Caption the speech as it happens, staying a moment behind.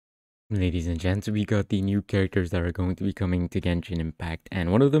Ladies and gents, we got the new characters that are going to be coming to Genshin Impact, and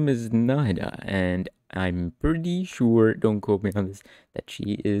one of them is Nahida, and I'm pretty sure, don't quote me on this, that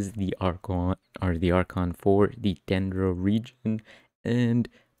she is the Archon for the Dendro region, and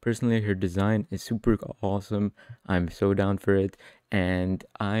personally her design is super awesome. I'm so down for it, and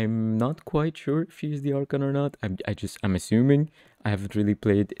I'm not quite sure if she's the Archon or not. I'm assuming. I haven't really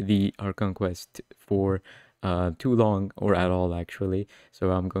played the Archon quest for too long or at all actually, so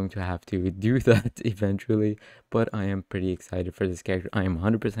I'm going to have to do that eventually. But I am pretty excited for this character. I am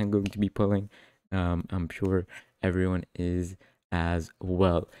 100% going to be pulling. I'm sure everyone is as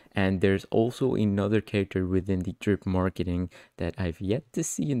well. And there's also another character within the drip marketing that I've yet to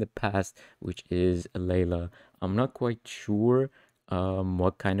see in the past, which is Layla. I'm not quite sure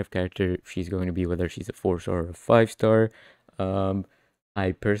what kind of character she's going to be, whether she's a 4-star or a 5-star. um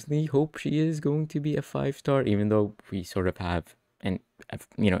I personally hope she is going to be a 5-star, even though we sort of have an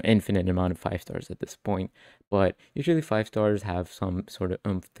infinite amount of 5-stars at this point. But usually 5-stars have some sort of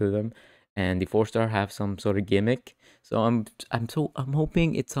oomph to them, and the 4-star have some sort of gimmick. So I'm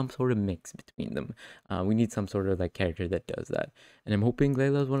hoping it's some sort of mix between them. We need some sort of like character that does that, and I'm hoping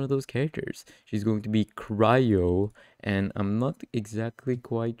Layla is one of those characters. She's going to be Cryo, and I'm not exactly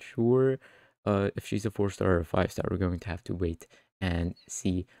quite sure if she's a 4-star or a 5-star. We're going to have to wait and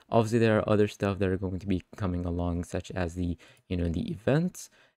see. Obviously, there are other stuff that are going to be coming along, such as the events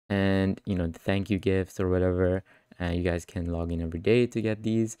and the thank you gifts or whatever. You guys can log in every day to get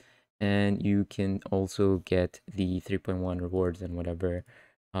these, and you can also get the 3.1 rewards and whatever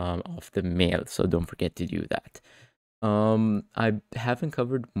off the mail. So don't forget to do that. I haven't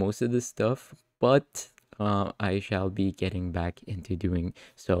covered most of this stuff, but I shall be getting back into doing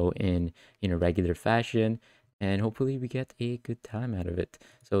so in regular fashion, and hopefully we get a good time out of it.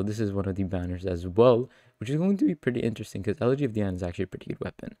 So this is one of the banners as well, which is going to be pretty interesting because Elegy of the End is actually a pretty good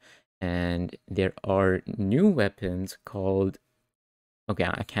weapon, and there are new weapons called. Okay,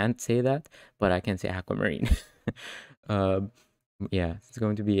 I can't say that, but I can say Aquamarine. uh, yeah, it's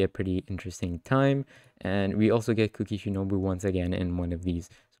going to be a pretty interesting time, and we also get Cookie Shinobu once again in one of these,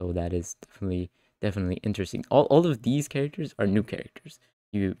 so that is definitely interesting. All of these characters are new characters.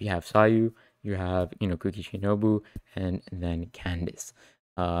 You have Sayu, you have Cookie Shinobu, and then Candice.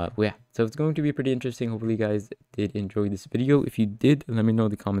 Well, yeah, so it's going to be pretty interesting. Hopefully you guys did enjoy this video. If you did, let me know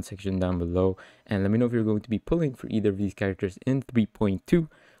in the comment section down below, and let me know if you're going to be pulling for either of these characters in 3.2.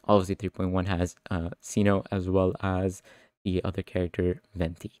 Obviously 3.1 has Sino as well as the other character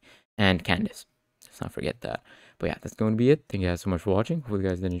Venti and Candice. Let's not forget that. But yeah, that's going to be it. Thank you guys so much for watching. Hope you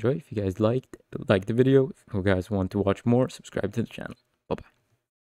guys did enjoy. If you guys liked the video, if you guys want to watch more, subscribe to the channel.